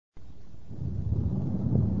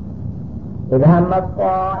إذ هم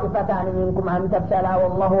الطائفتان منكم أن تفشلا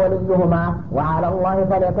والله وليهما وعلى الله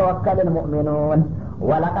فليتوكل المؤمنون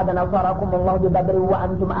ولقد نصركم الله ببدر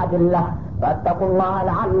وأنتم أذلة فاتقوا الله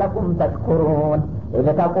لعلكم تشكرون إذ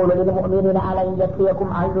تقول للمؤمنين ألن يكفيكم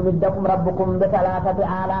أن يمدكم ربكم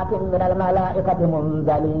ب3,000 من الملائكة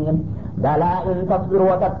منزلين بلى إن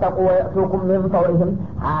تصبروا وتتقوا ويأتوكم من فورهم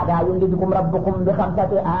هذا يمدكم ربكم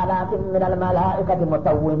ب5,000 من الملائكة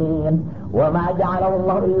مسومين وما جعله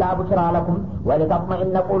الله إلا بشرى لكم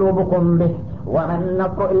ولتطمئن قلوبكم به وما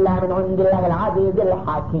النصر إلا من عند الله العزيز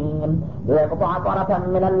الحكيم ليقطع طرفا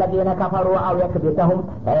من الذين كفروا أو يكبتهم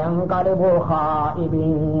فينقلبوا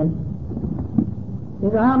خائبين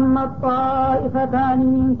إذا هم الطائفتان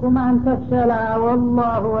منكم أن تفشلا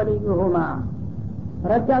والله وليهما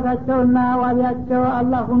ረዳታቸውና ዋቢያቸው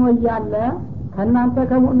አላህ ሆኖ እያለ ከእናንተ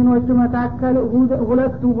ከሙእሚኖቹ መካከል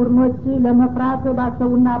ሁለቱ ቡድኖች ለመፍራት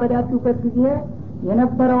ባሰቡና በዳዱበት ጊዜ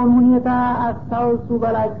የነበረውን ሁኔታ አስታውሱ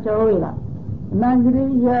በላቸው ይላል እና እንግዲህ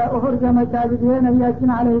የኡሁድ ዘመቻ ጊዜ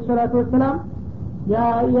ነቢያችን አለይሂ ሰላቱ ወሰላም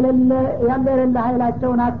ያለ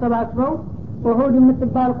ኃይላቸውን አሰባስበው ኡሁድ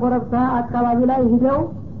የምትባል ኮረብታ አካባቢ ላይ ሂደው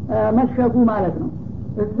መሸጉ ማለት ነው።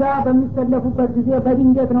 እዛ በሚሰለፉበት ጊዜ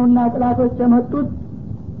በድንገት ነውና ጥላቶች የመጡት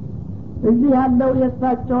እዚህ ያለው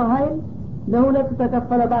የእሳቸው ኃይል ለሁለት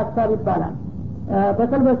ተከፈለ በአሳብ ይባላል።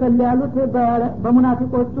 በተልበሰል ያሉት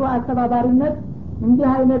በሙናፊቆቹ አስተባባሪነት እንዲህ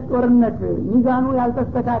አይነት ጦርነት ሚዛኑ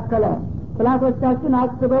ያልተስተካከለ ጥላቶቻችን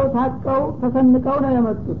አስበው ታቀው ተሰንቀው ነው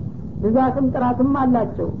የመጡት ብዛትም ጥራትም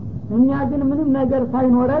አላቸው እኛ ግን ምንም ነገር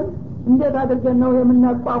ሳይኖረን እንዴት አድርገን ነው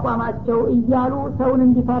የምናቋቋማቸው እያሉ ሰውን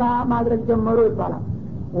እንዲፈራ ማድረግ ጀመሩ ይባላል።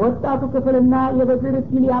 ወጣቱ ክፍልና የበድር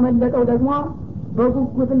ዲል ያመለጠው ደግሞ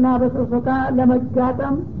በጉጉትና በስርፈታ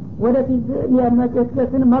ለመጋጠም ወደፊት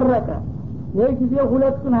የመቀስቀስን መረጠ። ይህ ጊዜ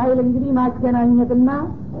ሁለቱን ኃይል እንግዲህ ማገናኘትና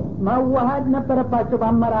ማዋሃድ ነበረባቸው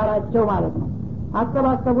በአመራራቸው ማለት ነው።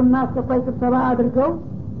 አሰባሰቡና አስቸኳይ ስብሰባ አድርገው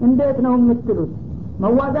እንዴት ነው የምትሉት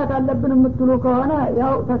መዋጋት አለብን የምትሉ ከሆነ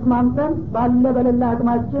ያው ተስማምተን ባለ በለላ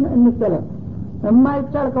አቅማችን እንሰለፍ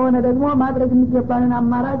የማይቻል ከሆነ ደግሞ ማድረግ የሚገባንን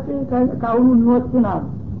አማራጭ ካሁኑ እንወስናለን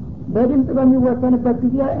በድምጽ በሚወሰንበት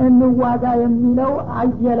ጊዜ እንዋጋ የሚለው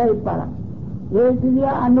አየለ ይባላል። ይህ ጊዜ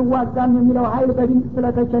አንዋጋም የሚለው ኃይል በድምጽ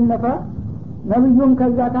ስለተሸነፈ ነብዩም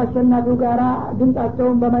ከዛ ታሸናፊው ጋራ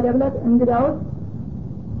ድምጻቸውን በመደብለት እንግዳውስ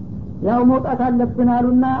ያው መውጣት አለብን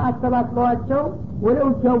አሉና አሰባስበዋቸው ወደ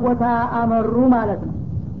ውጊያው ቦታ አመሩ ማለት ነው።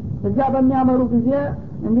 እዛ በሚያመሩ ጊዜ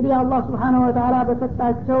እንግዲህ አላህ Subhanahu Wa Ta'ala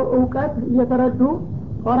በሰጣቸው ዕውቀት እየተረዱ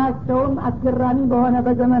ጦራቸውን አስገራሚ በሆነ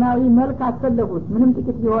በዘመናዊ መልክ አሰለፉት ምንም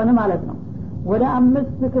ጥቂት ቢሆን ማለት ነው። ወደ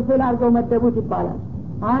 5 ክፍል አድርገው መደቡት ይባላል።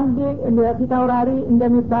 አንድ ፊት አውራሪ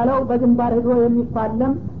እንደሚባለው በግንባር ሄዶ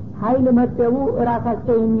የሚፋለም ኃይል መደቡ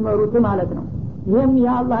ራሳቸው የሚመሩት ማለት ነው። ይህም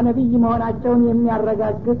የአላህ ነብይ መሆናቸውን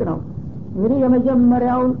የሚያረጋግጥ ነው። እንግዲህ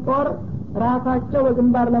የመጀመሪያውን ጦር ራሳቸው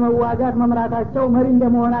በግንባር ለመዋጋት መምራታቸው መሪ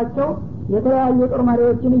እንደመሆናቸው የተለያዩ ጦር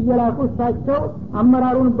መሪዎችን እየላኩ እሳቸው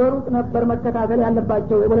አመራሩን በሩቅ ነበር መከታተል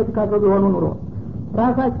ያለባቸው የፖለቲካ ሰው ቢሆኑ ኑሮ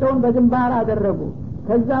ራሳቸውን በግንባር አደረጉ።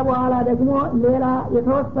 ከዛ በኋላ ደግሞ ሌላ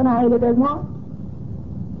የተወሰነ ኃይል ደግሞ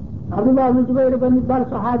አብዱላህ ኢብኑ ጁበይር በሚባል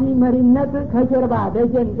ሱሐቢ መሪነት ከጀርባ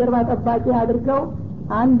ደጀን ጀርባ ጠባቂ አድርገው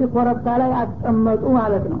አንድ ኮረብታ ላይ አስቀመጡ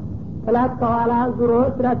ማለት ነው። ጥላት ከኋላ ዙሮ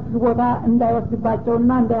ስትራቴጂክ ቦታ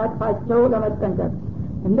እንዳይወስድባቸውና እንዳያጥፋቸው ለመጠንቀቅ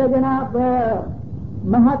እንደገና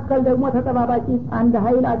በመሐከል ደግሞ ተጠባባቂ አንድ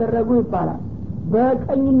ኃይል አደረጉ ይባላል።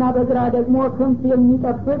 በቀኝና በግራ ደግሞ ክንፍ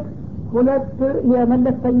የሚጠብቅ ሁለት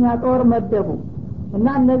የመለስተኛ ጦር መደቡ እና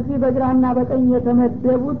እነዚህ በግራና በቀኝ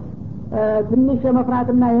የተመደቡት ትንሽ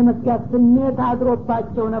የመፍራትና የመስጋት ስሜት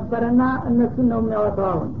አድሮባቸው ነበርና እነሱን ነው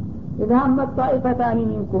የሚያወጣው። ኢዛም መጣኢፈታኒ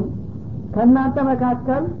ሚንኩም ከናንተ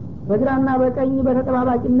መካከል በግራና በቀኝ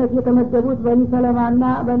በተጠባባቂነት የተመደቡት በኒ ሰለማና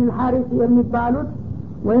በኒ ሐሪስ የሚባሉት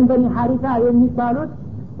ወይም በኒ ሐሪሳ የሚባሉት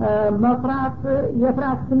መፍራት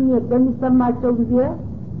የፍራት ስሜት በሚሰማቸው ጊዜ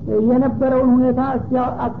የነበረውን ሁኔታ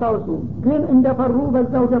አስታውሱ። ግን እንደፈሩ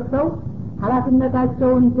በዛው ደፍተው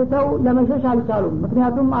ኃላፊነታቸውን ትተው ለመሸሽ አልቻሉም።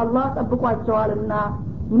 ምክንያቱም አላህ ጠብቋቸዋልና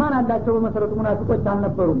ኢማን አላቸው። በመሰረቱ ሙናፊቆች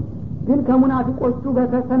አልነበሩም። ግን ከሙናፊቆቹ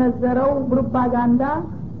በተሰነዘረው ፕሮፓጋንዳ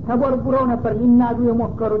ተቦርቡረው ነበር ሊናዱ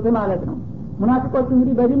የሞከሩት ማለት ነው። ሙናፊቆቹ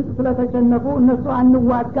እንግዲህ በድምጽ ስለተሸነፉ እነሱ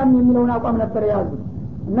አንዋጋም የሚለውን አቋም ነበር የያዙት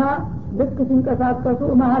እና ልክ ሲንቀሳቀሱ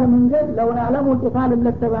መሀል መንገድ ለውና ዓለም ወጥታል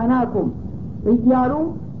ለተባናኩም እያሉ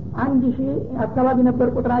 1000 አካባቢ ነበር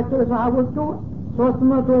ቁጥራቸው የሷሃቦቹ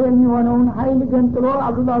 300 የሚሆነውን ኃይል ገንጥሎ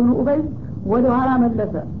አብዱላህ ኢብኑ ኡበይ ወደ ኋላ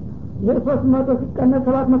መለሰ። የ300 ሲቀነስ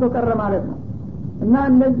 700 ቀረ ማለት ነው። እና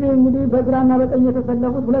እነዚህ እንግዲህ በግራና በቀኝ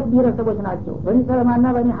የተሰለፉት ሁለት ብሔረሰቦች ናቸው። በኒ ሰለማና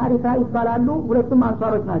በኒ ሐሪሳ ይባላሉ። ሁለቱም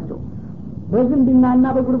አንሷሮች ናቸው። በዝምድናና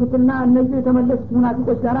በጉርብትና እነዚህ የተመለሱት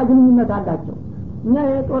ሙናፊቆች ጋር ግንኙነት አላቸው። እኛ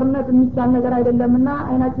የጦርነት የሚቻል ነገር አይደለምና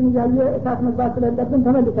አይናችን እያየ እሳት መግባት ስለሌለብን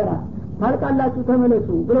ተመልሰናል፣ ታልቃላችሁ ተመለሱ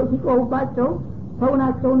ብለው ሲጮሁባቸው ሰው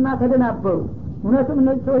ናቸውና ተደናበሩ። እውነትም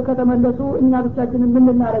እነዚህ ሰዎች ከተመለሱ እኛ ብቻችንን ምን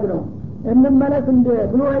ልናደርግ ነው እንመለስ እንደ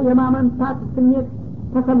ብሎ የማመንታት ስሜት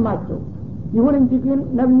ተሰማቸው። ይሁን እንጂ ግን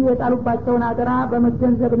ነብዩ የጣሉባቸውን አደራ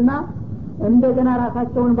በመገንዘብና እንደገና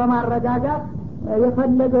ራሳቸውን በማረጋጋት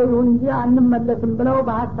የፈለገው ይሁን እንጂ አንመለስም ብለው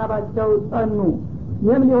በሐሳባቸው ጸኑ።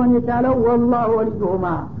 ይህም ሊሆን የቻለው ወላሁ ወልዩሁማ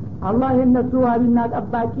አላህ የነሱ ዋቢና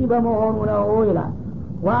ጠባቂ በመሆኑ ነው ይላል።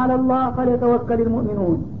 ወአለላህ ፈለተወከል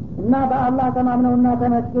ልሙእሚኑን እና በአላህ ተማምነውና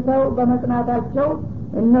ተመስክተው በመጽናታቸው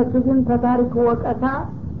እነሱ ግን ከታሪክ ወቀሳ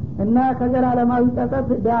እና ከዘላለማዊ ጸጸት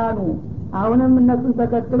ዳኑ። አሁንም እነሱን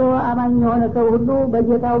ተከትሎ አማኝ የሆነ ሰው ሁሉ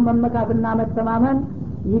በጌታው መመካትና መተማመን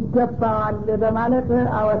ይገባዋል በማለት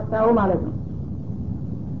አወጣው ማለት ነው።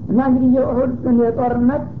 እና እንግዲህ የኡሁድ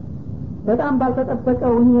የጦርነት በጣም ባልተጠበቀ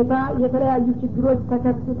ሁኔታ የተለያዩ ችግሮች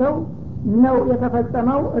ተከስተው ነው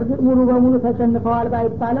የተፈጸመው። እርግጥ ሙሉ በሙሉ ተሸንፈዋል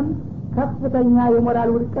ባይባልም ከፍተኛ የሞራል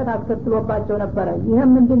ውድቀት አስከትሎባቸው ነበረ። ይህም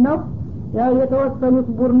ምንድነው? ያው የተወሰኑት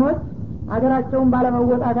ቡድኖች ሀገራቸውን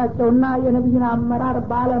ባለመወጣታቸውና የነብዩን አመራር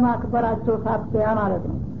ባለማክበራቸው ሳቢያ ማለት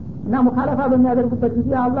ነው። እና ሙኻለፋ በሚያደርጉበት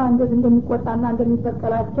ጊዜ አላህ እንዴት እንደሚቆጣና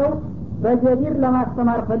እንደሚበቀላቸው በጀዲር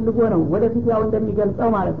ለማስተማር ፈልጎ ነው ወደፊት ያው እንደሚገልጸው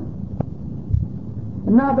ማለት ነው።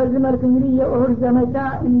 እና በዚህ መልክ እንግዲህ የኡሁድ ዘመቻ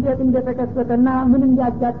እንዴት እንደተከሰተና ምን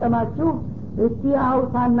እንዲያጋጠማችሁ እስቲ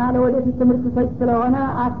አውሳና ለወደፊት ትምህርት ሰጭ ስለሆነ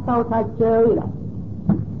አስታውሳቸው ይላል።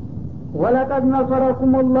 ወለቀድ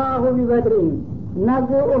ነሰረኩም ላሁ ቢበድር እና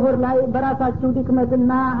ኡሁድ ላይ በራሳችሁ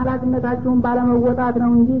ድክመትና ኃላፊነታችሁን ባለመወጣት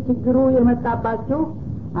ነው እንጂ ችግሩ የመጣባችሁ።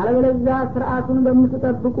 አለበለዚያ ስርዓቱን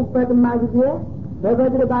በምትጠብቁበትማ ጊዜ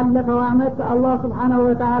በበድር ባለፈው አመት አላህ Subhanahu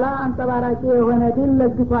Wa Ta'ala አንጸባራቂ የሆነ ድል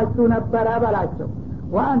ለግሷችሁ ነበረ በላቸው።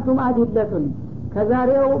 ወአንቱም አዲለቱን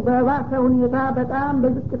ከዛሬው በባሰ ሁኔታ በጣም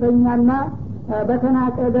በዝቅተኛና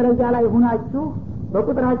በተናቀ ደረጃ ላይ ሆናችሁ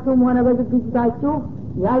በቁጥራችሁም ሆነ በዝግጅታችሁ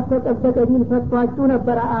ያልተጠበቀ ድል ሰጥቷችሁ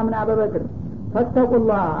ነበረ አምና በበድር።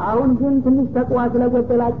 ፈተቁላህ አሁን ግን ትንሽ ተቅዋ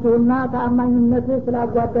ስለጎደላችሁና ተአማኝነት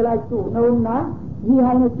ስላጓደላችሁ ነውና ይህ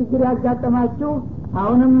አይነት ችግር ያጋጠማችሁ።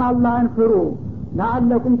 አሁንም አላህን ፍሩ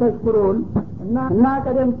ለአለኩም ተሽኩሩን እና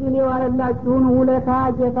ቀደም ሲል የዋለላችሁን ውለታ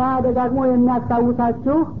ጌታ ደጋግሞ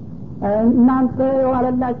የሚያስታውሳችሁ እናንተ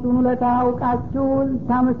የዋለላችሁን ውለታ አውቃችሁ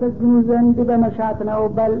ታመሰግኑ ዘንድ በመሻት ነው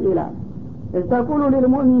በል ይላል። እስተቁሉ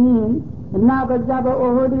ሊልሙእሚኒን እና በዛ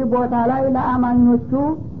በኡሁድ ቦታ ላይ ለአማኞቹ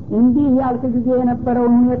እንዲህ ያልክ ጊዜ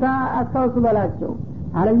የነበረውን ሁኔታ አስታውሱ በላቸው።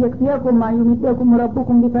 አለየክፊየኩም ማዩሚደኩም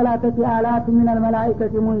ረቡኩም ቢሰላተቲ አላት ሚነል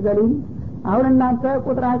መላኢከቲ ሙንዘሊን አሁን እናንተ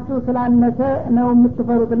ቁጥራችሁ ስላነሰ ነው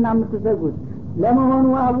የምትፈሩትና የምትሰጉት። ለመሆኑ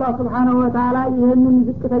አላህ Subhanahu Wa Ta'ala ይህንን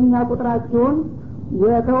ዝቅተኛ ቁጥራችሁን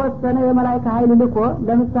የተወሰነ የመላእክት ኃይል ልኮ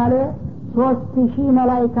ለምሳሌ 3000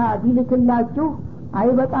 መላእክት ቢልክላችሁ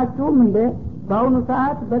አይበቃችሁም እንዴ? በአሁኑ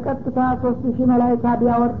ሰዓት በቀጥታ 3000 መላእክት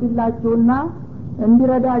ቢያወርድላችሁና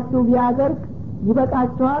እንዲረዳችሁ ቢያደርግ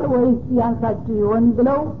ይበቃችኋል ወይስ ያንሳችሁ ይሆን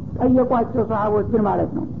ብለው ጠየቋቸው ሰሃቦችን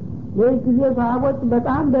ማለት ነው። ይህ ጊዜ ሰሃቦች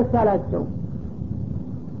በጣም ደስ አላቸው።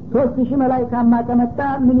 3000 መላእክት ከመጣ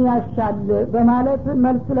ምን ያሻል በማለት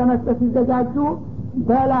መልስ ለመስጠት ሲዘጋጁ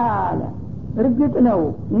በላለ እርግጥ ነው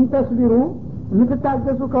እንተስቢሩ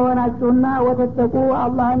የምትታገሱ ከሆናችሁና ወተተቁ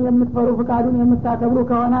አላህን የምትፈሩ ፍቃዱን የምታከብሩ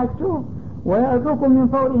ከሆናችሁ ወያቱኩም ሚን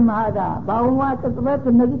ፈውሪሂም ሀዳ በአሁኑ ቅጽበት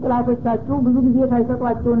እነዚህ ጥላቶቻችሁ ብዙ ጊዜ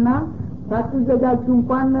ሳይሰጧችሁና ሳትዘጋጁ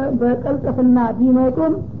እንኳን በቅልጥፍና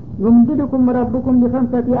ቢመጡም ይምድድኩም ረብኩም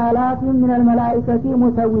ቢኸምሰቲ አላፊን ሚነል መላኢከቲ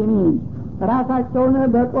ሙሰዊሚን ራሳቸውን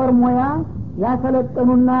በጦር ሙያ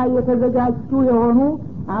ያሰለጠኑና የተዘጋጁ የሆኑ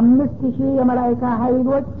 5000 የመላእክት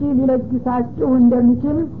ኃይሎች ሊለግሳችሁ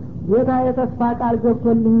እንደሚችል ጌታ የተስፋ ቃል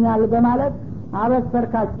ገብቶልኛል በማለት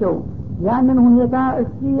አበሰርካቸው። ያንን ሁኔታ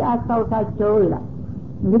እስቲ አስታውሳቸው ይላል።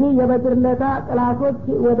 እንግዲህ የበድር ለታ ጥላቶች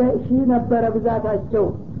ወደ 1000 ነበረ ብዛታቸው።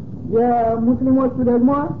 የሙስሊሞቹ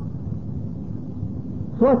ደግሞ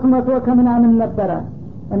 300 ከምናምን ነበረ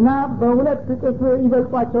እና በሁለት እጥፍ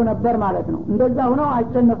ይበልጧቸው ነበር ማለት ነው። እንደዛ ሆነው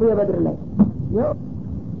አሸነፉ የበድር ላይ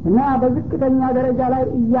እና በዝቅተኛ ደረጃ ላይ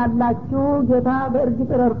እያላችሁ ጌታ በእርግጥ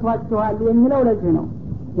ረድቷችኋል የሚለው ለዚህ ነው።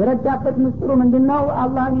 የረዳበት ምስጢሩ ምንድነው?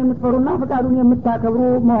 አላህን የምትፈሩና ፍቃዱን የምታከብሩ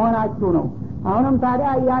መሆናችሁ ነው። አሁንም ታዲያ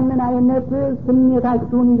ያንን አይነት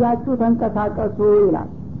ስሜታችሁን ይዛችሁ ተንቀሳቀሱ ይላል።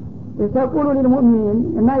 እስተቁሉ ሊልሙእሚኒን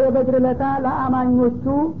እና የበድር ለታ ለአማኞቹ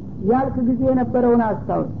ያልክ ጊዜ የነበረውን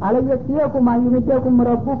አስታውስ። አለየክፊየኩም አዩሚደኩም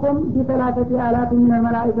ረቡኩም ቢሰላተቲ አላፊ ሚነል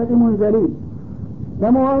መላኢከቲ ሙንዘሊን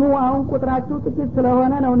ለመሆኑ አሁን ቁጥራችሁ ጥቂት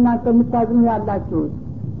ስለሆነ ነው እናንተ የምታዝኑ ያላችሁት።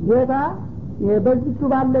 ጌታ በዚህ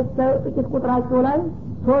ባለች ጥቂት ቁጥራቸው ላይ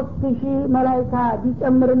 3000 መላእክት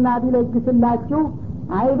ቢጨምርና ቢለግስላችሁ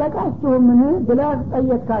አይበቃችሁምን ብለህ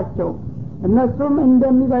ጠየቅካቸው። እነሱም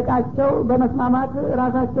እንደሚበቃቸው በመስማማት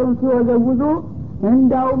ራሳቸውን ሲወዘውዙ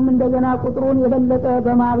እንዳውም እንደገና ቁጥሩን የበለጠ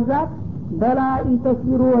በማብዛት በላ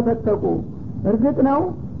ኢንተስቢሩ ወተተቁ እርግጥ ነው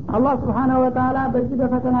አላህ Subhanahu Wa Ta'ala በዚህ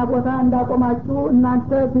በፈተና ቦታ እንዳቆማችሁ እናንተ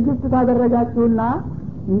ትግስት ታደረጋችሁና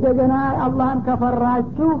እንደገና አላህን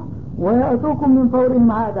ከፈራችሁ ወያቱኩም ምን ፈውሪን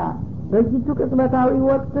ማዳ በዚህ ቅጽበታዊ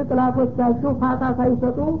ወቅት ጥላቶቻችሁ ፋታ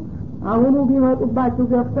ሳይሰጡ አሁኑ ቢመጡባችሁ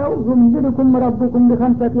ገፍተው ዙምድልኩም ረብኩም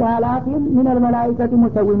በኸምሰቲ አላፊን ምን الملائكه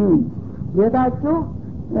مسومين ጌታችሁ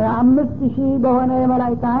 5000 በሆነ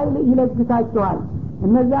የመላእክት ኃይል ይለግሳችኋል።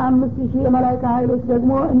 እነዚህ 5000 የመላእክት ኃይሎች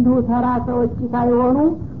ደግሞ እንዲሁ ተራ ሰዎች ሳይሆኑ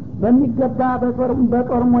በሚገባ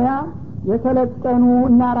በጦር ሙያ የሰለጠኑ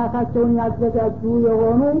እና ራሳቸውን ያዘጋጁ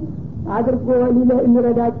የሆኑ አድርጎ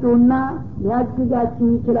ሊረዳችሁና ሊያግዛችሁ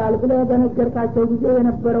ይችላል ብለህ በነገርካቸው ጊዜ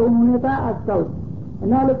የነበረውን ሁኔታ አስታውስ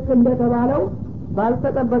እና ልክ እንደተባለው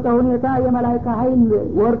ባልተጠበቀ ሁኔታ የመላእክት ኃይል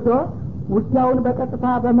ወርዶ ውጊያውን በቀጥታ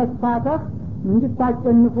በመሳተፍ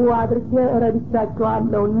እንድታሸንፉ አድርጌ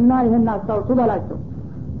እረድቻችኋለሁና ይሄን አስታውሱ በላቸው።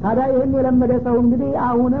 ታዲያ ይሄን የለመደ ሰው እንግዲህ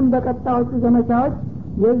አሁንም በቀጣዮቹ ዘመቻዎች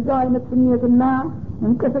የዛው አይነት ስሜትና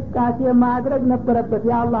እንቅስቃሴ ማድረግ ነበረበት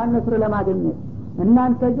የአላህን ነስር ለማግኘት።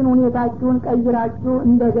 እናንተ ግን ሁኔታችሁን ቀይራችሁ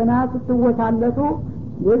እንደገና ስትወሳለቱ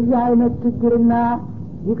የዚህ አይነት ችግርና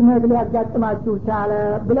ይክመት ሊያጋጥማችሁ ቻለ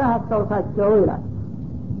ብለህ አስታውሳቸው ይላል።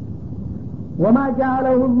 ወማ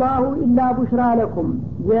ጀዐለሁ الله الا بشرى لكم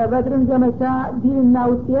የበድርን ዘመቻ ዲንና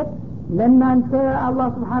ውጤት ለእናንተ አላህ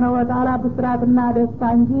Subhanahu Wa Ta'ala ብስራትና ደስታ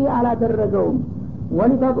እንጂ አላደረገውም።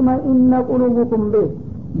 ወሊተጥመኢነ ቁሉቡኩም ቢህ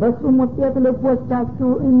በሱም ውጤት ልቦቻችሁ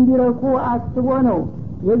እንዲረኩ አስቦ ነው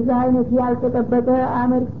የዚህ አይነት ያልተጠበቀ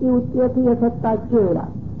አመርቂ ውጤት የሰጣችሁ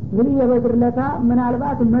ይላል። እንግዲህ የበድር ለታ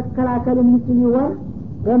ምናልባት መከላከል የሚችል ይሆን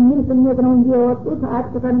በሚል ስሜት ነው እንጂ የወጡት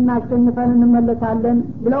አጥተንና አሸንፈን እንመለሳለን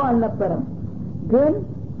ብለው አልነበረም። ግን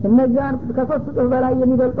እነዚያን ከሶስት እጥፍ በላይ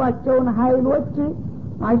የሚበልጧቸውን ኃይሎች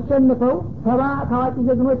አሸንፈው 70 ታዋቂ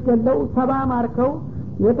ጀግኖች ገለው 70 ማርከው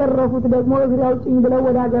የተረፉት ደግሞ እግሪያው ጭኝ ብለው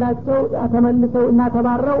ወደ ሀገራቸው ተመልሰው እና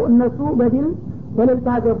ተባረው እነሱ በድል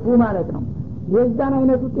በልልታ ገቡ ማለት ነው። የዛን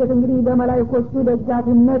አይነት ውጤት እንግዲህ በመላእክቶቹ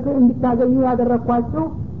ደጋፊነት እንድታገኙ ያደረኳችሁ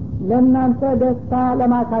ለእናንተ ደስታ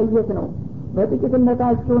ለማሳየት ነው።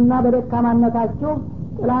 በጥቂትነታችሁና በደካማነታችሁ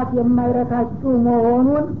ጥላት የማይረታችሁ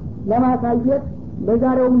መሆኑን ለማሳየት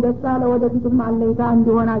ለዛሬውም ደስታ ለወደፊቱም አለይታ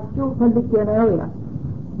እንዲሆናችሁ ፈልጌ ነው ይላል።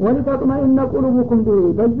 ወሊተጥመኢነ ቁሉቡኩም ቢህ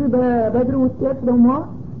በዚህ በበድር ውጤት ደግሞ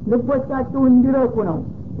ልቦቻችሁ እንዲረኩ ነው።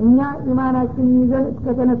 እኛ ኢማናችን ይዘን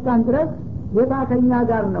እስከተነሳን ድረስ ጌታ ከኛ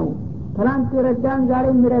ጋር ነው፣ ትናንት ይረዳን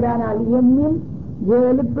ዛሬም ይረዳናል የሚል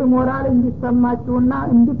የልብ ሞራል እንዲሰማችሁና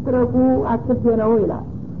እንድትረኩ አስቤ ነው ይላል።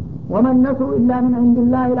 ወመን ነስሩ ኢላ ሚን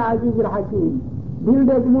ዒንዲላሂ አልዓዚዝ አልሐኪም ቢል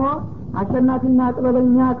ደግሞ አሸናፊና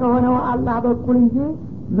ጥበበኛ ከሆነው አላህ በኩል እንጂ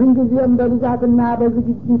ምንጊዜም በብዛትና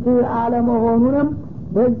በዝግጅት አለመሆኑንም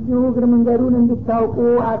በዚሁ እግር መንገዱን እንድታውቁ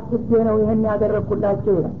አስቤ ነው ይሄን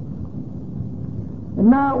ያደረኩላችሁ ይላል።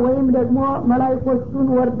 እና ወይም ደግሞ መላእክቶቹን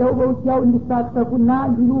ወርደው በውጊያው እንዲሳተፉና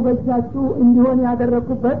ድሉ በእጃችሁ እንዲሆን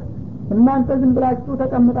ያደረኩበት እናንተ ዝም ብላችሁ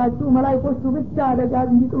ተቀምጣችሁ መላእክቶቹ ብቻ አደጋ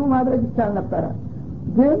እንዲጥሉ ማድረግ ይቻል ነበረ።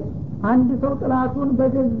 ግን አንድ ሰው ጥላቱን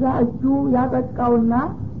በገዛ እጁ ያጠቃውና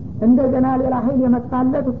እንደገና ሌላ ኃይል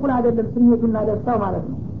የመጣለት እኩል አይደለም ስሜቱና ደስታው ማለት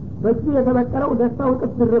ነው። በእጁ የተበቀለው ደስታው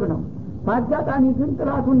እጥፍ ድርብ ነው። በአጋጣሚ ግን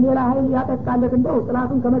ጥላቱን ሌላ ኃይል ያጠቃለት እንደው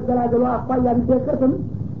ጥላቱን ከመገላገሉ አኳያ ቢደቅርም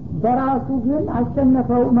በራሱ ግን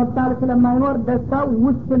አሸነፈው መባል ስለማይኖር ደስታው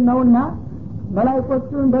ውስን ነውና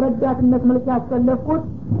መላእክቶቹን በረዳትነት መልክ ያስፈለኩት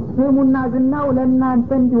ስሙና ዝናው ለእናንተ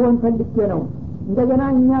እንዲሆን ፈልጌ ነው። እንደገና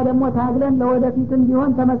እኛ ደግሞ ታግለን ለወደፊት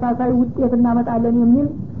እንዲሆን ተመሳሳይ ውጤት እናመጣለን የሚል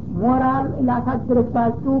ሞራል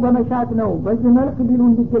ላሳድርባችሁ በመሻት ነው በዚህ መልክ ዲሉ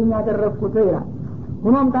እንዲገኝ ያደረኩት ይላል።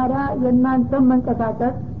 ሆኖም ታዲያ የእናንተም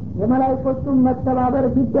መንቀሳቀስ የመላእክቶቹን መተባበር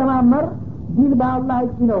ቢደማመር ዲል በአላህ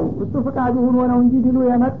እጅ ነው። እሱ ፍቃዱ ሆኖ ነው እንጂ ዲሉ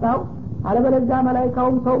የመጣው አለበለዚያ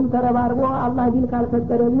መላእክቱም ሰውም ተረባርቦ አላህ ዲል ካልሰጠ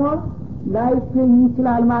ደግሞ ላይገኝ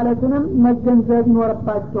ይችላል ማለትንም መገንዘብ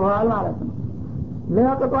ይኖርባችኋል ማለት ነው።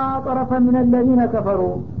 ለቅጧ ጠረፈ ምን الذين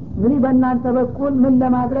كفروا እንግዲህ በእናንተ በኩል ምን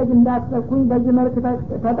ለማድረግ እንዳትሰኩኝ በዚህ መልክ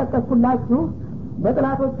ተጠቀስኩላችሁ።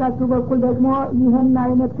 በጥላቶቻችሁ በኩል ደግሞ ይህን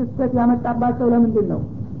አይነት ክስተት ያመጣባቸው ለምንድን ነው?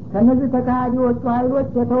 ከነዚህ ተካሃዲዎቹ ኃይሎች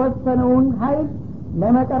የተወሰነውን ኃይል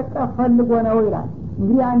ለመቀርቀፍ ፈልጎ ነው ይላል።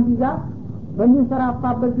 እንግዲህ አንድ ዛፍ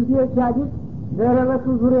በሚንሰራፋበት ጊዜ ሲያድግ ዘረረቱ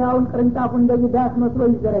ዙሪያውን ቅርንጫፉ እንደዚህ ዳስ መስሎ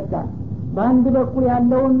ይዘረጋል። በአንድ በኩል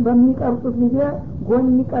ያለውን በሚቀርጹት ጊዜ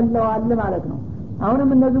ጎን ይቀለዋል ማለት ነው። አሁንም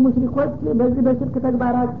እነዚህ ሙሽሪኮች በዚህ በሽርክ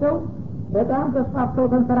ተግባራቸው በጣም ተስፋፍተው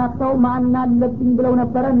ተንሰራፍተው ማን አለብኝ ብለው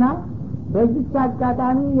ነበረና በዚህ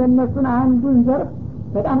አጋጣሚ የነሱን አንዱን ዘርፍ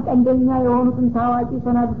በጣም ቀንደኛ የሆኑትን ታዋቂ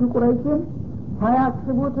ሰናብቱ ቁረይሽን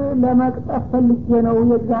ሳያስቡት ለመቅጠፍ ፈልጌ ነው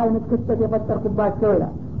የዚህ አይነት ክስተት የፈጠርኩባቸው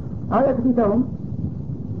ይላል። አውየክዲተውም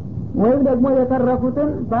ወይም ደግሞ የተረፉትን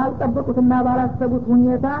ባልጠበቁትና ባላሰቡት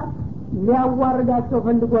ሁኔታ ሊያዋርዳቸው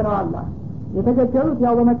ፈልጎ ነው አላህ። የተገደሉት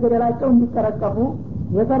ያው በመገደላቸው እንዲቀረቀፉ፣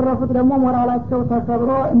 የተረፉት ደግሞ ሞራላቸው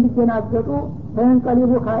ተሰብሮ እንዲገናገጡ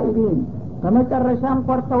ፈንቀሊቡ ካኢቢን በመጨረሻም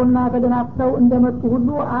ኮርተውና ተደናፍተው እንደመጡ ሁሉ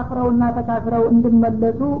አፍረውና ተካፍረው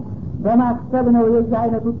እንዲመለሱ በማሰብ ነው የዚህ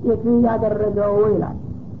አይነት ውጤት ያደረገው ይላል።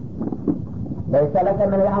 ليس لك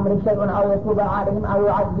من الأمر شيء أو يتوب عليهم أو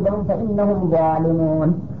يعذبهم فإنهم ظالمون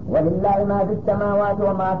ولله ما في السماوات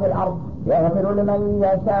وما في الأرض يغفر لمن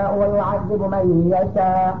يشاء ويعذب من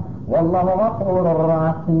يشاء والله غفور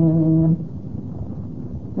رحيم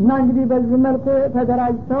እና እንግዲህ በዚህ መልክ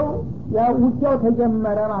ተደራጅተው ያው ውጊያው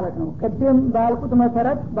ተጀመረ ማለት ነው። ቅድም ባልኩት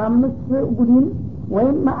መሰረት በአምስት ቡድን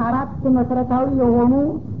ወይም አራት መሰረታዊ የሆኑ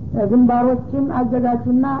ግንባሮችን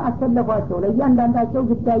አዘጋጁና አሰለፏቸው። ለእያንዳንዳቸው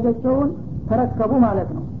ግዳጃቸውን ተረከቡ ማለት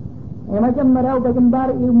ነው። የመጀመሪያው በግንባር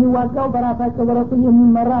የሚዋጋው በራሳቸው በረሱ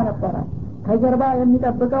የሚመራ ነበረ። ከጀርባ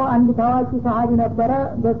የሚጠብቀው አንድ ታዋቂ ሰሃቢ ነበረ።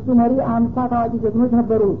 በሱ መሪ 50 ታዋቂ ጀግኖች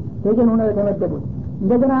ነበሩ ደጀን ሆነው የተመደቡት።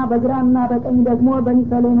 እንደገና በግራና በቀኝ ደግሞ በኒ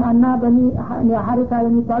ሰሌማና በኒ ሐሪሳ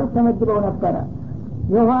የሚባሉ ተመድበው ነበረ።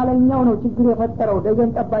 የኋለኛው ነው ችግር የፈጠረው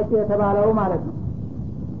ደጀን ጠባቂ የተባለው ማለት ነው።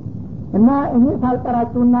 እና እኔ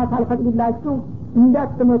ሳልጠራችሁና ሳልፈቅድላችሁ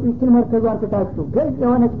እንዳትመጡ ይችል መርከዟን ትታችሁ ገዝ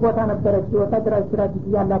የሆነች ቦታ ነበረች፣ ወታደራዊ ስትራቴጂ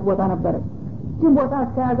ያላት ቦታ ነበረች። ይህን ቦታ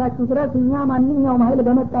እስከያዛችሁ ድረስ እኛ ማንኛውም ኃይል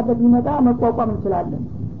በመጣበት ሊመጣ መቋቋም እንችላለን።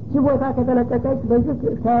 ይህ ቦታ ከተለቀቀች በዚህ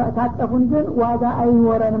ታጠፉን ግን ዋጋ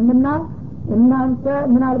አይኖረንምና እናንተ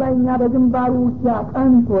ምናልባት እኛ በግንባሩ ውጊያ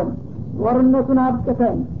ቀንቶን ጦርነቱን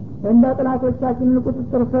አብቅተን እንደ ጥላቶቻችንን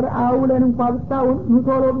ቁጥጥር ስር አውለን እንኳ ብታውን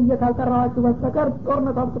ኑቶሎ ብዬ ካልጠራዋችሁ በስተቀር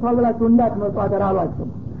ጦርነቱ አብቅቷል ብላችሁ እንዳትመጡ አደራ አሏቸው።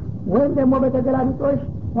 ወይም ደግሞ በተገላቢጦሽ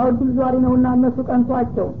ያው ድል ዟሪ ነውና እነሱ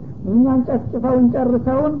ቀንቷቸው እኛን ጨፍጭፈውን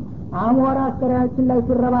ጨርሰውን አሞራ አስከሬያችን ላይ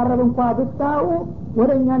ሲረባረብ እንኳ ብታው ወደ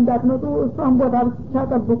እኛ እንዳትመጡ እሷን ቦታ ብቻ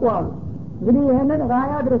ጠብቁ አሉ። እንግዲህ ይህንን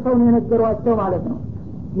ራያ ድረሰው ነው የነገሯቸው ማለት ነው።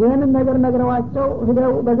 ይህንን ነገር ነግረዋቸው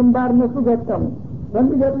ሂደው በግንባር እነሱ ገጠሙ።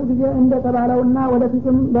 በሚገጥሙ ጊዜ እንደተባለውና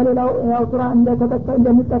ወደፊትም በሌላው ያው ሱራ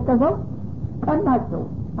እንደሚጠቀሰው ቀናቸው፣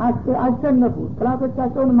 አሸነፉ።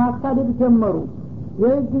 ጥላቶቻቸውን ማሳደድ ጀመሩ።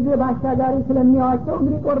 ይህ ጊዜ በአሻጋሪ ስለሚያዋቸው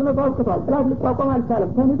እንግዲህ ጦርነቱ አውቅቷል፣ ጥላት ሊቋቋም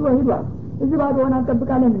አልቻለም፣ ተንዶ ሂዷል። እዚህ ባዶ ሆነ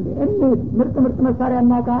እንጠብቃለን እንዴ? እንሂድ፣ ምርጥ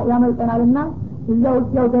መሳሪያና ያመልጠናልና እዛ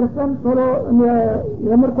ውጊያው ደርሰን ቶሎ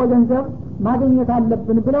የምርኮ ገንዘብ ማግኘት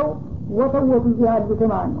አለብን ብለው ወተወቱ ያሉት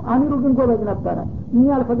ማለት ነው። አሚሩ ግን ጎበዝ ነበረ። እኛ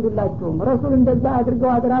አልፈቅድላችሁም ረሱል እንደዛ አድርገው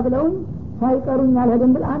አድራ ብለውኝ ሳይቀሩኝ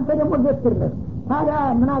አልሄድም ብል አንተ ደግሞ ገትርነት ታዲያ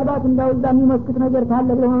ምናልባት እንዳው እዛ የሚመስክት ነገር ካለ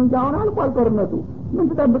ብለው እንጂ አሁን አልቋል ጦርነቱ ምን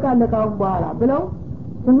ትጠብቃለህ ካሁን በኋላ ብለው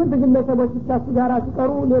 8 ግለሰቦች ብቻ ጋራ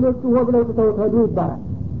ሲቀሩ ሌሎቹ ወብለው ተተውተዱ ይባላል።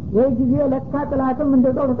 ይህ ጊዜ ለካ ጥላትም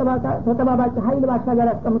እንደዛው ተጠባባቂ ኃይል ባሻገር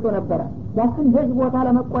አስቀምጦ ነበረ። ያችን ህዝብ ቦታ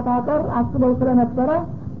ለመቆጣጠር አስበው ስለነበረ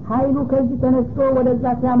ኃይሉ ከዚህ ተነስቶ ወደዛ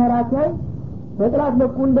ሲያመራ ሲያይ በጥላት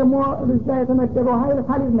በኩል ደግሞ እዛ የተመደበው ኃይል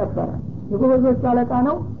ኻሊድ ነበረ። የጎበዞች አለቃ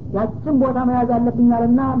ነው። ያችን ቦታ መያዝ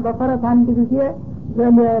አለብኛልና በፈረስ አንድ ጊዜ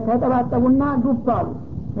ተጠባጠቡና ዱብ አሉ።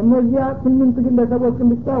 እነዚያ 8 ግለሰቦችን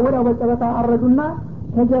ብቻ ወዲያው በጨበጣ አረዱና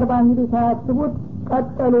ከጀርባ እንግዲህ ሳያስቡት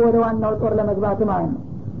ቀጠሉ ወደ ዋናው ጦር ለመግባት ማለት ነው።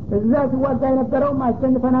 እዛ ሲዋጋ የነበረውም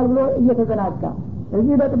አሸንፈናል ብሎ እየተዘናጋ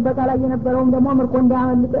እዚህ በጥበቃ ላይ የነበረውም ደግሞ ምርኮ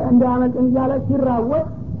እንዳያመልጥ እያለ ሲራወጥ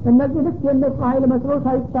እነዚህ ልክ የነሱ ኃይል መስለው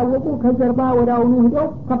ሳይታወቁ ከጀርባ ወዳውኑ ሄደው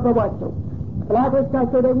ከበቧቸው።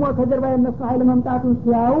 ጥላቶቻቸው ደግሞ ከጀርባ የነሱ ኃይል መምጣቱን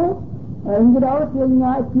ሲያዩ እንግዳውስ የኛ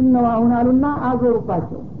እድል ነው አሁን አሉና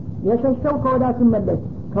አዞሩባቸው። የሸሸው ከወዳ ሲመለስ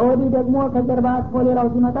ከወዲህ ደግሞ ከጀርባ አጥፎ ሌላው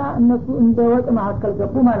ሲመጣ እነሱ እንደ ወጥ መካከል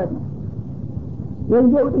ገቡ ማለት ነው።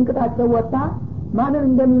 የጊዜው ጥንቅጣቸው ወጣ። ማንን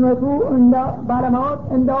እንደሚመቱ ባለማወቅ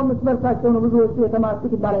እንዳውም እስበርሳቸው ነው ብዙዎቹ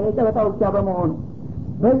የተማቱት ይባላል የጨበጣ ውጊያ በመሆኑ።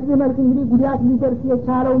 በዚህ መልክ እንግዲህ ጉዳት ሊደርስ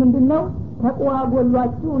የቻለው ምንድነው? ተቅዋ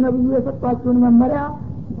ጎሏችሁ ነብዩ የሰጧችሁን መመሪያ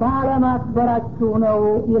ባለማክበራችሁ ነው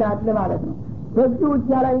ይላል ማለት ነው። በዚህ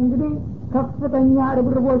ውጊያ ላይ እንግዲህ ከፍተኛ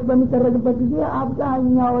ርብርቦች በሚደረግበት ጊዜ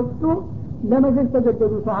አብዛኛዎቹ ለመሸሽ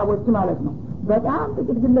ተገደዱ ሰሃቦች ማለት ነው። በጣም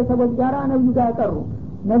ጥቂት ግለሰቦች ጋር ነብዩ ጋር ቀሩ።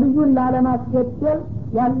 ነብዩን ላለማስገደል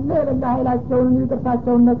ያለ ለላ ኃይላቸውን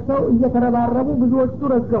ይጥርታቸውን ነክሰው እየተረባረቡ ብዙዎቹ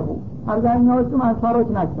ረገፉ። አብዛኛዎቹ አንሷሮች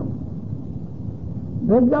ናቸው።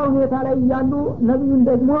 በዛ ሁኔታ ላይ ያሉ ነብዩን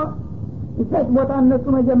ደግሞ እዛች ቦታ እነሱ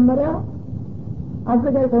መጀመሪያ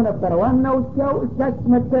አዘጋጅተው ነበረ። ዋናው እዛች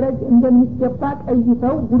መደረግ እንደሚገባ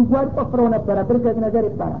ቀይተው ጉድጓድ ቆፍረው ነበረ። ብርገት ነገር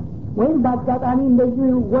ይባላል። ወይም በአጋጣሚ እንደዚህ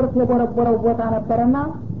ወርፍ የቦረቦረው ቦታ ነበረና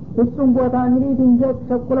እሱም ቦታ እንግዲህ ድንገት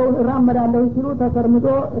ቸኩለው እራመዳለሁ ሲሉ ተሰርምዶ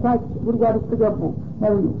እታች ጉድጓድ ውስጥ ገቡ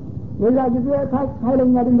ነብዩ። የዛ ጊዜ ታች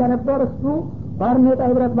ኃይለኛ ድንጋይ ነበር። እሱ ባርኔጣ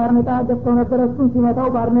ይብረት ባርኔጣ ደፍተው ነበር። እሱን ሲመታው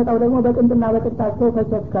ባርኔጣው ደግሞ በቅንድና በቅጣቸው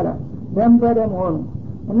ተቸከለ፣ ደም በደም ሆኑ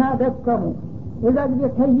እና ደከሙ። የዛ ጊዜ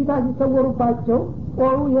ከይታ ሲሰወሩባቸው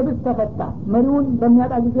ጦሩ የብስ ተፈታ። መሪውን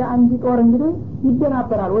በሚያጣ ጊዜ አንድ ጦር እንግዲህ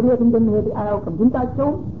ይደናበራል፣ ወዴት እንደሚሄድ አያውቅም።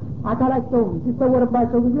 ድምጣቸውም አካላቸውም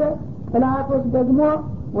ሲሰወርባቸው ጊዜ ጥላቶች ደግሞ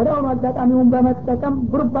ወዲያውኑ አጋጣሚውን በመጠቀም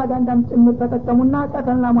ፕሮፓጋንዳም ጭምር ተጠቀሙና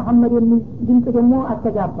ቀተልና መሐመድ የሚል ድምፅ ደግሞ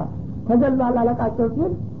አስተጋባ። ተገሏል አለቃቸው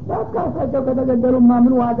ሲል በቃ እሳቸው ከተገደሉማ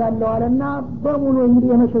ምን ዋጋ አለው አለና በሙሉ እንግዲህ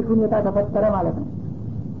የመሸሽ ሁኔታ ተፈጠረ ማለት ነው።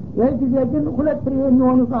 ይህ ጊዜ ግን ሁለት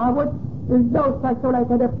የሚሆኑ ሰሃቦች እዛው እሳቸው ላይ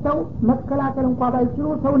ተደፍተው መከላከል እንኳ ባይችሉ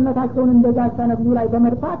ሰውነታቸውን እንደጋሻ ነብዩ ላይ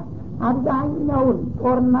በመርፋት አብዛኛውን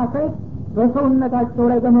ጦርና ሰይፍ በሰውነታቸው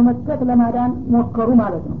ላይ በመመከት ለማዳን ሞከሩ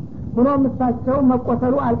ማለት ነው። ሆኖም እሳቸው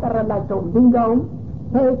መቆሰሉ አልቀረላቸውም። ድንጋዩም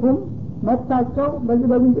ሰይፉም መታቸው። በዚህ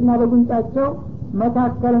በጉንጭና በጉንጫቸው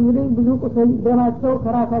መካከል እንግዲህ ብዙ ቁስል ደማቸው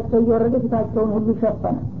ከራሳቸው እየወረደ ፊታቸውን ሁሉ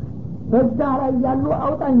ሸፈነ። በዛ ላይ ያሉ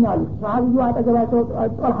አውጣኛሉ። ሰሃቢዩ አጠገባቸው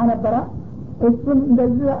ጦልሃ ነበረ። እሱም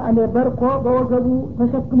እንደዚህ በርኮ በወገቡ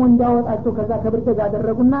ተሸክሞ እንዲያወጣቸው ከዛ ከብርት ጋር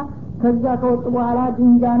አደረጉና ከዛ ከወጡ በኋላ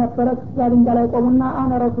ድንጋይ ነበረ። ከዛ ድንጋይ ላይ ቆሙና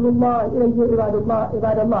አነ ረሱሉላህ ኢለየ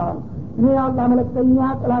ኢባደላህ እኔ የአላህ መልእክተኛ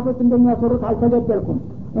ጥላቶች እንደሚያሰሩት አልተገደልኩም፣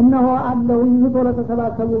 እነሆ አለሁኝ ቶሎ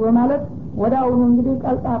ተሰባሰቡ በማለት ወዳውኑ እንግዲህ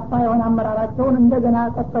ቀልጣፋ የሆነ አመራራቸውን እንደገና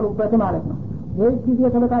ቀጠሉበት ማለት ነው። ይህ ጊዜ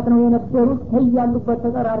ተበታትነው የነበሩት ከያሉበት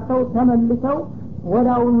ተጠራርተው ተመልሰው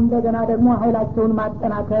ወዳውኑ እንደገና ደግሞ ኃይላቸውን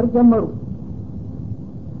ማጠናከር ጀመሩ።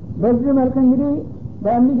 በዚህ መልክ እንግዲህ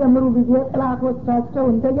በሚጀምሩ ጊዜ ጥላቶቻቸው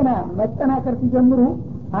እንደገና መጠናከር ሲጀምሩ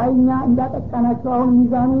አይኛ እንዳጠቃናቸው አሁን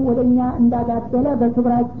ሚዛኑ ወደኛ እንዳጋደለ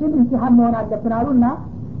በክብራችን እንቲሃን መሆን አለብን አሉና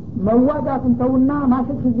መዋጋቱን ተውና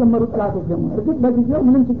ማሸሽ ጀመሩ። ጥላቶች ጀመሩ። እርግጥ በጊዜው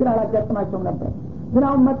ምንም ችግር አላጋጠማቸውም ነበር። ግን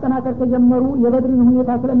አሁን መጠናከር ከጀመሩ የበድርን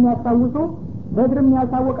ሁኔታ ስለሚያስታውሱ በድርም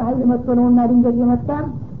ያልታወቀ ኃይል መጥቶ ነውና ድንገት የመጣን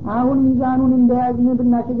አሁን ሚዛኑን እንደያዝን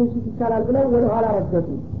ብናሸገሽ ይቻላል ብለው ወደ ኋላ ረገጡ።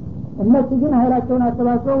 እነሱ ግን ኃይላቸውን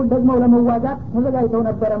አሰባስበው ደግሞ ለመዋጋት ተዘጋጅተው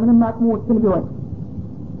ነበረ ምንም አቅሙ ውስን ቢሆን።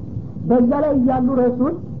 በዛ ላይ ያሉ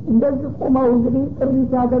ረሱል እንደዚህ ቆመው እንግዲህ ጥሪ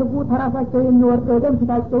ሲያደርጉ ተራሳቸው የሚወርደው ደም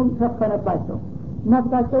ፊታቸውን ሸፈነባቸው።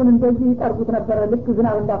 ነፍሳቸውን እንደዚህ ይጠርጉት ነበረ ልክ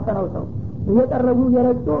ዝናብ እንዳፈነው ሰው እየጠረጉ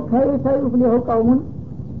እየረጩ ከይፈ ይፍሊሁ ቀውሙን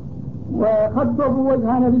ወኸደቡ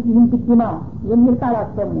ወጅሃ ነቢይህም ብድማ የሚል ቃል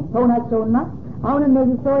አሰሙ። ሰው ናቸውና አሁን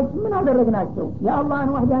እነዚህ ሰዎች ምን አደረግናቸው? የአላህን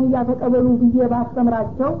ወህዳንያ ተቀበሉ ብዬ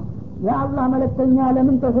ባስተምራቸው የአላህ መለክተኛ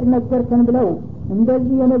ለምን ተፍር ነገርከን ብለው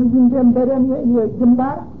እንደዚህ የነብዩን ደም በደም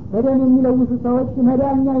ግንባር በደም የሚለውሱ ሰዎች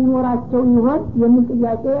መዳኛ ይኖራቸው ይሆን የሚል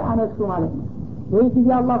ጥያቄ አነሱ ማለት ነው። ይህ ጊዜ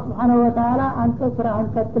አላህ Subhanahu Wa Ta'ala አንተ ስራህን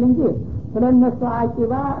ቀጥል እንጂ ስለነሱ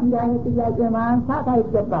አቂባ እንዲህ አይነት ጥያቄ ማንሳት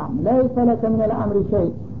አይገባም። ለይሰ ለከ ምን الامر شيء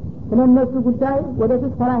ስለነሱ ጉዳይ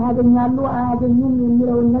ወደፊት ስራ ያገኛሉ አያገኙም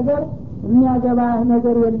የሚለውን ነገር የሚያገባ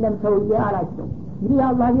ነገር የለም ተውዬ አላቸው። እንግዲህ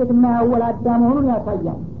አላህ ቤት የማያወላዳ መሆኑን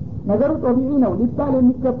ያሳያል። ነገሩ ጦቢዒ ነው፣ ሊባል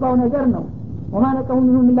የሚገባው ነገር ነው። ወማነቀው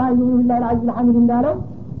ምንም ላ ይሁን ላ العزيز الحميد እንዳለው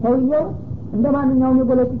ሰውየው እንደማንኛውም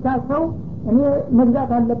የፖለቲካ ሰው እኔ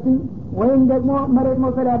መግዛት አለብኝ ወይም ደግሞ መሬት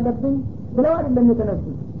መውሰድ አለብኝ ብለው አይደለም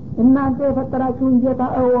የተነሱት። እናንተ የፈጠራችሁን ጌታ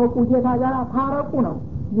እወቁ፣ ጌታ ጋር ታረቁ ነው።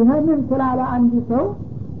 ይህንን ስላለ አንድ ሰው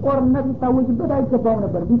ጦርነት ሊታወጅበት አይገባው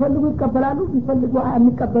ነበር። ቢፈልጉ ይቀበላሉ፣ ቢፈልጉ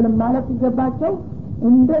አንቀበልም ማለት ሲገባቸው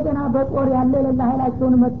እንደገና በጦር ያለ ለላ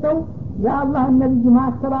ኃይላቸውን መጥተው የአላህ ነብይ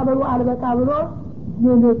ማስተባበሩ አልበቃ ብሎ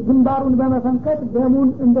ግንባሩን በመፈንከት ደሙን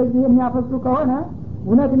እንደዚህ የሚያፈሱ ከሆነ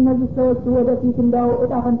እውነት እነዚህ ሰዎች ወደፊት እንዳው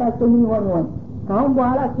እጣ ፈንታቸው ምን ይሆን? ካሁን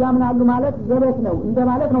በኋላ ሲያምናሉ ማለት ዘበት ነው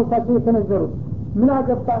እንደማለት ነው ታቸው የተነዘሩት። ምን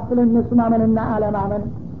አገባ ስለነሱ ማመንና አለማመን?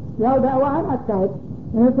 ያው ዳዋህን አካሄድ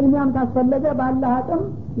ፍልሚያም ታስፈለገ ባላህ አቅም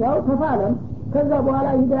ያው ተፋለም። ከዛ በኋላ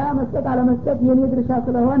ሂዳያ መስጠት አለመስጠት የኔ ድርሻ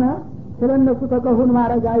ስለሆነ ስለነሱ ተቀሁን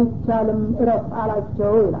ማረግ አይቻልም እረፍ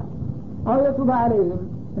አላቸው ይላል። አውየቱ ባለይም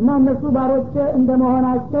እና እነሱ ባሮቼ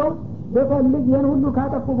እንደመሆናቸው በፈልግ ይህን ሁሉ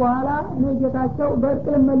ካጠፉ በኋላ እኔ ጌታቸው በእርቅ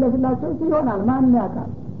ልመለስላቸው ይሆናል። ማን ያውቃል?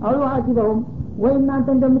 አው ይሐሲበሁም ወይ እናንተ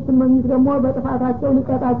እንደምትመኙት ደግሞ በጥፋታቸው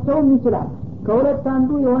ሊቀጣቸውም ይችላል። ከሁለት አንዱ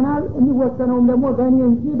ይሆናል። የሚወሰነውም ደግሞ በእኔ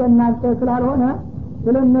እንጂ በእናንተ ስላልሆነ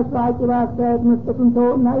ስለነሱ አቂባ አስተያየት መስጠቱን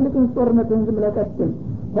ተውና ይልቅን ጦርነትን ዝም ብለህ ቀጥል።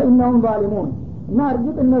 ፈኢነሁም ዛሊሙን እና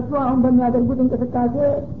እርግጥ እነሱ አሁን በሚያደርጉት እንቅስቃሴ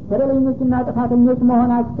በደለኞችና ጥፋተኞች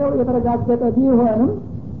መሆናቸው የተረጋገጠ ቢሆንም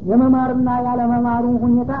የመማርና ያለመማሩ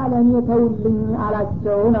ሁኔታ ለእኔ ተውልኝ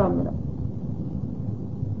አላቸው ነው የሚለው።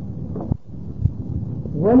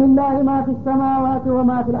 ወሊላሂ ማ ፊ السماوات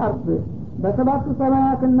وما في الارض በሰባቱ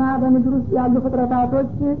ሰማያትና በምድር ውስጥ ያሉ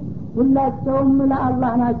ፍጥረታቶች ሁላቸውም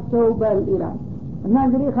ለአላህ ናቸው በል ይላል እና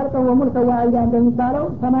እንግዲህ ኸልቀው ወሙልከ ወአይዳ እንደሚባለው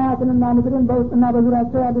ሰማያትንና ምድርን በውስጥና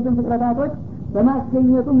በዙሪያቸው ያሉትን ፍጥረታቶች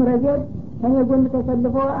በማስገኘቱም ረገድ ከኔ ጎን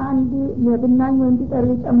ተሰልፎ አንድ የብናኝ ወይም ቢጠር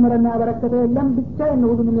ጨምረና ያበረከተ የለም ብቻዬን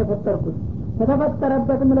ሁሉንም የፈጠርኩት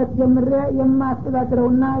ከተፈጠረበትም ዕለት ጀምሬ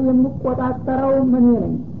የማስተዳድረውና የምቆጣጠረው እኔ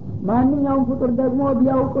ነኝ ማንኛውም ፍጡር ደግሞ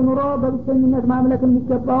ቢያውቅ ኑሮ በብቸኝነት ማምለክ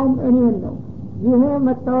የሚገባውም እኔን ነው ይሄ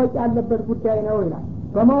መታወቅ ያለበት ጉዳይ ነው ይላል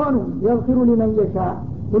በመሆኑ የግፊሩ ሊመን የሻ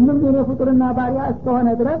ሁሉም የኔ ፍጡርና ባሪያ እስከሆነ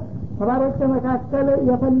ድረስ ከባሮች መካከል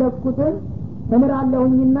የፈለግኩትን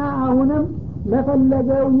እምራለሁኝና አሁንም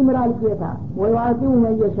ለፈለገው ይምራል ጌታ ወይ ዋዚው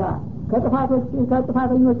መየሻ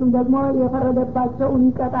ከጥፋተኞቹም ደግሞ የፈረደባቸው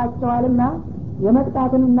ይቀጣቸዋልና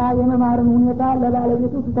የመቅጣትንና የመማርን ሁኔታ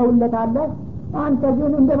ለባለቤቱ ትተውለታለህ አንተ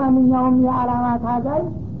ግን እንደ ማንኛውም የዓላማ ታጋይ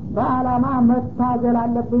በዓላማ መታገል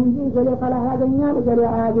አለብህ እንጂ ገሌ ፈላህ ያገኛል ገሌ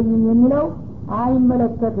አያገኝም የሚለው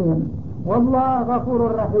አይመለከትህም ወላህ ገፉር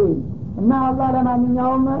ረሒም እና አላህ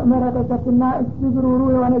ለማንኛውም ምህረት ሰፊና እጅግ ሩሩ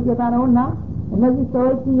የሆነ ጌታ ነውና እነዚህ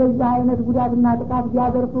ሰዎች የዚህ አይነት ጉዳትና ጥቃት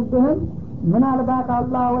ቢያደርሱብህም ምናልባት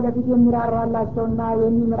አላህ ወደፊት የሚራራላቸውና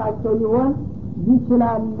የሚምራቸው ሊሆን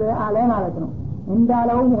ይችላል አለ ማለት ነው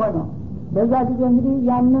እንዳለውም ሆነ በዛ ጊዜ እንግዲህ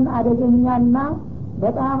ያንን አደገኛና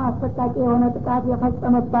በጣም አስፈቃቂ የሆነ ጥቃት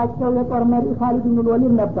የፈጸመባቸው የጦር መሪ ኻሊድ ኢብኑ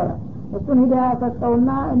ወሊድ ነበረ እሱን ሂዳያ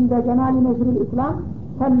ሰጠውና እንደገና ሊነሽር ኢስላም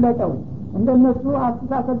ሰለጠው እንደነሱ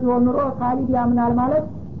አስተሳሰብ ቢሆን ኑሮ ኻሊድ ያምናል ማለት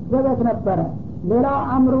ዘበት ነበረ ሌላው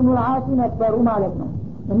አምሩ ኢብኑ አልዓስ ነበሩ ማለት ነው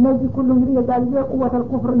እነዚህ ሁሉ እንግዲህ የዛ ጊዜ ቁወተል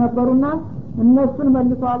ኩፍር ነበሩና እነሱን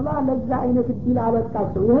መልሶ አላህ ለዛ አይነት እድል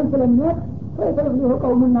አበቃቸው ይህን ስለሚሄድ ፈይተልፍሊሁ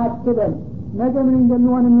ቀውሙን አትበል ነገ ምን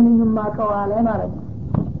እንደሚሆን ምንም ማቀው አለ ማለት ነው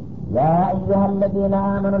يا أيها الذين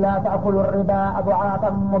آمنوا لا تأكلوا الربا أضعافا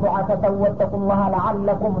مضاعفة واتقوا الله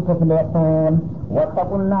لعلكم تفلحون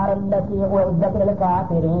واتقوا النار التي أعدت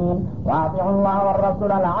للكافرين وأطيعوا الله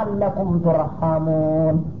والرسول لعلكم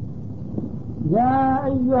ترحمون يا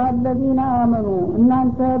أيها الذين آمنوا إن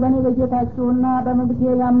أنت بني بجتاشونا بمبكي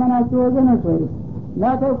يامناشو وجنسوي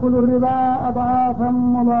لا تأكلوا الربا أضعافا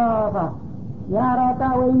مضاعفة يا راتا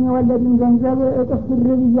وين والذين ገንዘብ እጥፍ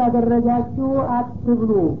ድርብ እያደረጋችሁ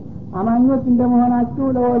አትብሉ አማኞች እንደመሆናችሁ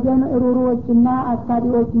ለወገን ሩሩዎችና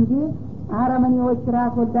አሳዲዎች እንጂ አረመኔዎች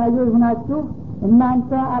ራስ ወዳጆች ሆናችሁ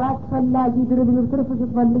እናንተ አላስፈላጊ ድርብርብ ትርፍ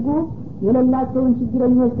ስትፈልጉ የሌላቸውን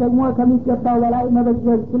ችግረኞች ደግሞ ከሚገባው በላይ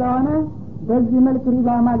መበጀት ስለሆነ በዚህ መልክ ሪባ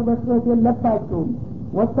ማግበስበስ የለባችሁም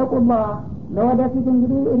ወተቁላህ ለወደፊት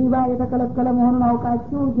እንግዲህ ሪባ የተከለከለ መሆኑን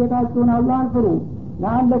አውቃችሁ ጌታችሁን አላህን ፍሩ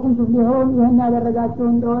ለአለኩም ትፍሊሁን ይህን ያደረጋችሁ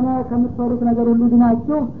እንደሆነ ከምትፈሩት ነገር ሁሉ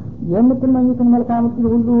ድናችሁ የምትመኙትን መልካም ዕድል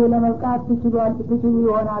ሁሉ ለመብቃት ትችሉ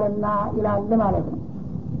ይሆናልና ይላል ማለት ነው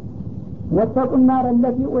ወተቁና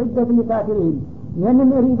ረለቲ ወይደት ሊካፊሪን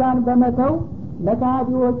ይህንን ሪባን በመተው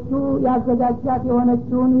ለካዲዎቹ ያዘጋጃት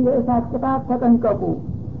የሆነችውን የእሳት ቅጣት ተጠንቀቁ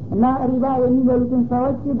እና ሪባ የሚበሉትን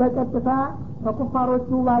ሰዎች በቀጥታ ከኩፋሮቹ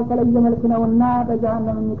ባልተለየ መልክ ነውና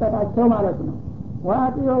በጀሃነም የሚቀጣቸው ማለት ነው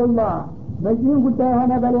ወአጢዩላህ በዚህ ጉዳይ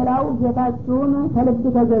ሆነ በሌላው ጌታችሁን ከልብ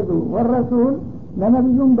ተገዙ ወረሱል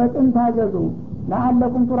ለነብዩም በጥን ታገዙ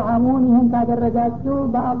ለአለኩም ቱርሐሙን ይህን ካደረጋችሁ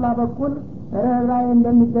በአላህ በኩል ርኅራኄ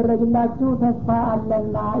እንደሚደረግላችሁ ተስፋ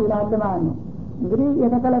አለና ይላል ማለት ነው እንግዲህ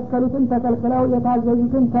የተከለከሉትን ተከልክለው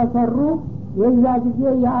የታዘዙትን ተሰሩ የዛ ጊዜ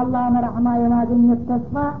የአላህን ረሕማ የማግኘት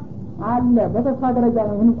ተስፋ አለ በተስፋ ደረጃ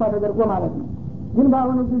ነው ይህን እንኳ ተደርጎ ማለት ነው ግን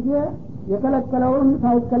በአሁኑ ጊዜ የከለከለውን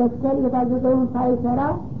ሳይከለከል የታዘዘውን ሳይሰራ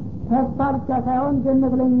ተስፋ ብቻ ሳይሆን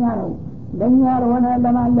ጀነት ለኛ ነው ለኛ ያልሆነ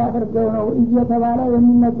ለማን ሊያደርገው ነው እየተባለ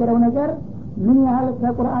የሚነገረው ነገር ምን ያህል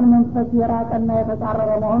ከቁርአን መንፈስ የራቀና የተጻረረ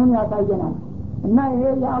መሆኑን ያሳየናል እና ይሄ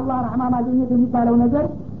የአላህ ረሕማ ማግኘት የሚባለው ነገር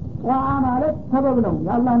ጧዓ ማለት ሰበብ ነው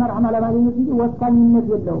የአላህን ረሕማ ለማግኘት እንጂ ወሳኝነት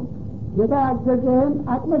የለውም ጌታ ያዘዘህን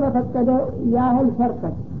አቅም በፈቀደ ያህል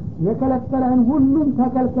ሰርተህ የከለከለህን ሁሉም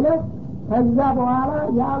ተከልክለህ ከዛ በኋላ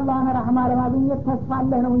የአላህን ረሕማ ለማግኘት ተስፋ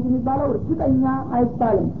አለህ ነው እንጂ የሚባለው እርግጠኛ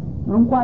አይባልም እንኳን